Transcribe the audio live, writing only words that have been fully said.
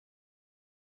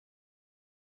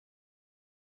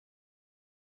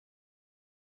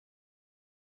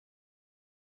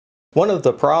One of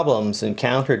the problems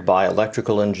encountered by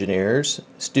electrical engineers,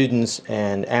 students,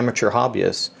 and amateur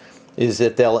hobbyists is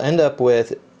that they'll end up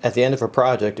with, at the end of a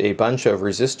project, a bunch of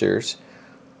resistors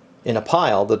in a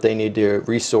pile that they need to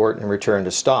resort and return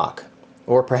to stock.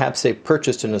 Or perhaps they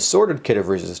purchased an assorted kit of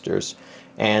resistors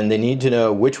and they need to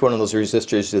know which one of those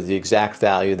resistors is the exact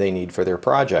value they need for their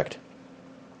project.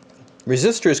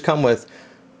 Resistors come with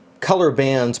color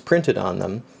bands printed on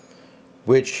them,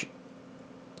 which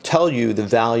tell you the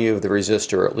value of the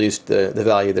resistor, or at least the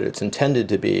value that it's intended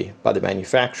to be by the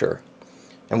manufacturer.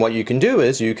 And what you can do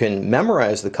is you can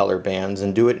memorize the color bands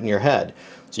and do it in your head.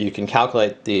 So you can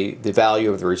calculate the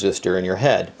value of the resistor in your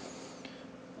head.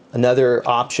 Another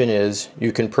option is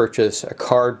you can purchase a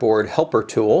cardboard helper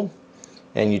tool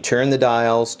and you turn the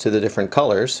dials to the different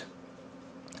colors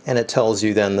and it tells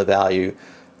you then the value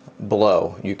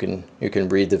below. You can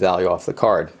read the value off the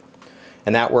card.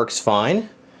 And that works fine.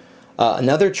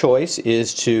 Another choice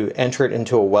is to enter it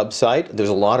into a website. There's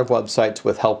a lot of websites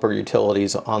with helper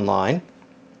utilities online.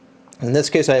 In this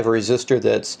case I have a resistor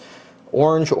that's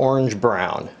orange, orange,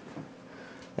 brown.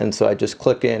 And so I just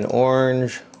click in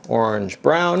orange, orange,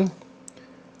 brown,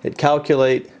 hit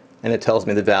calculate, and it tells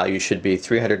me the value should be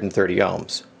 330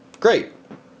 ohms. Great!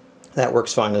 That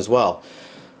works fine as well.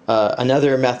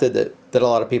 Another method that a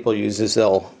lot of people use is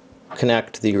they'll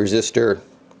connect the resistor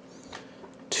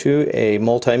to a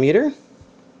multimeter,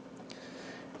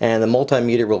 and the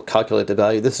multimeter will calculate the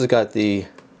value. This has got the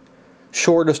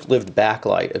shortest lived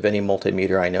backlight of any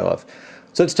multimeter I know of.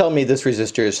 So it's telling me this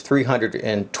resistor is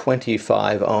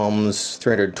 325 ohms,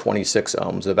 326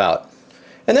 ohms about.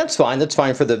 And that's fine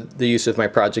for the use of my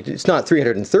project. It's not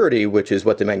 330, which is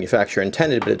what the manufacturer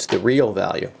intended, but it's the real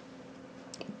value.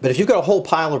 But if you've got a whole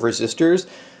pile of resistors,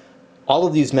 all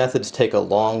of these methods take a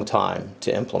long time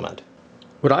to implement.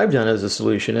 What I've done as a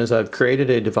solution is I've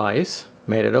created a device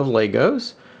made out of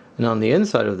Legos, and on the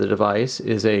inside of the device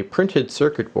is a printed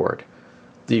circuit board.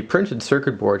 The printed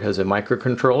circuit board has a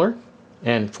microcontroller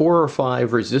and 4 or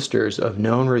 5 resistors of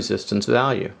known resistance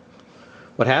value.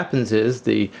 What happens is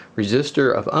the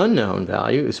resistor of unknown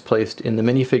value is placed in the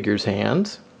minifigure's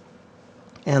hands,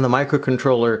 and the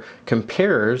microcontroller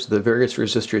compares the various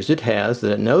resistors it has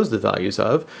that it knows the values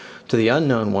of to the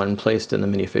unknown one placed in the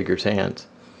minifigure's hands.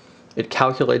 It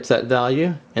calculates that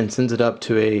value and sends it up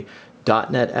to a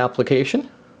 .NET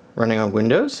application running on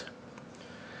Windows.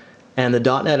 And the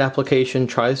 .NET application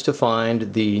tries to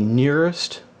find the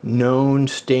nearest known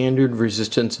standard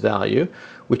resistance value,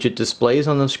 which it displays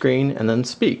on the screen and then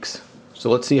speaks. So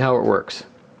let's see how it works.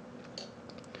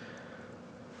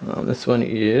 This one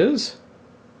is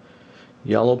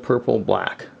yellow, purple,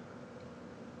 black.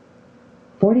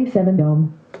 47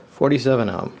 ohm. 47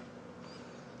 ohm.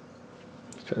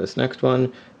 Let's try this next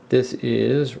one. This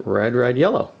is red, red,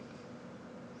 yellow.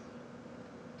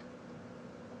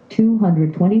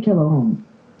 220 kilo ohm.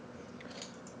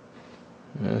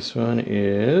 This one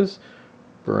is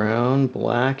brown,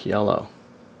 black, yellow.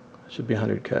 Should be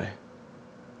 100K.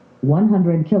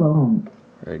 100 kilo ohm.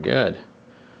 Very good.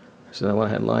 So that one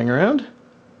I had lying around.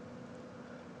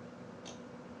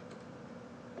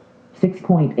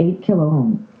 6.8 kilo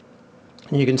ohm.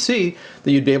 And you can see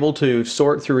that you'd be able to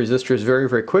sort through resistors very,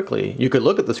 very quickly. You could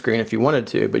look at the screen if you wanted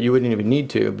to, but you wouldn't even need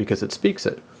to because it speaks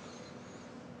it.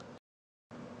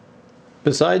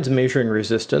 Besides measuring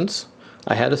resistance,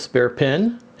 I had a spare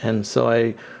pin, and so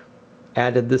I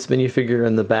added this minifigure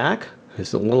in the back.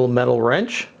 There's a little metal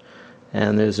wrench,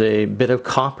 and there's a bit of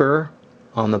copper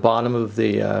on the bottom of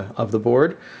the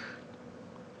board.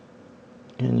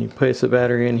 And you place a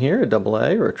battery in here, a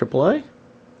AA or a AAA.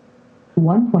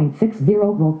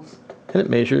 1.60 volts. And it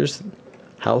measures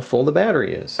how full the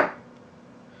battery is.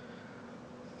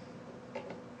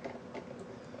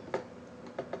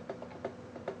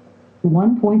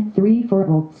 $1.34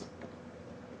 volts.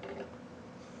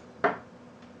 And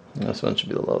this one should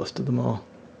be the lowest of them all.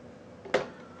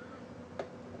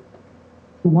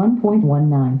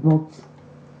 1.19 volts.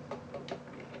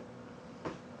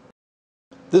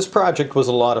 This project was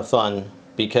a lot of fun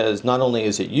because not only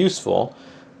is it useful,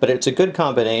 but it's a good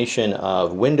combination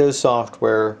of Windows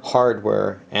software,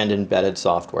 hardware, and embedded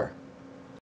software.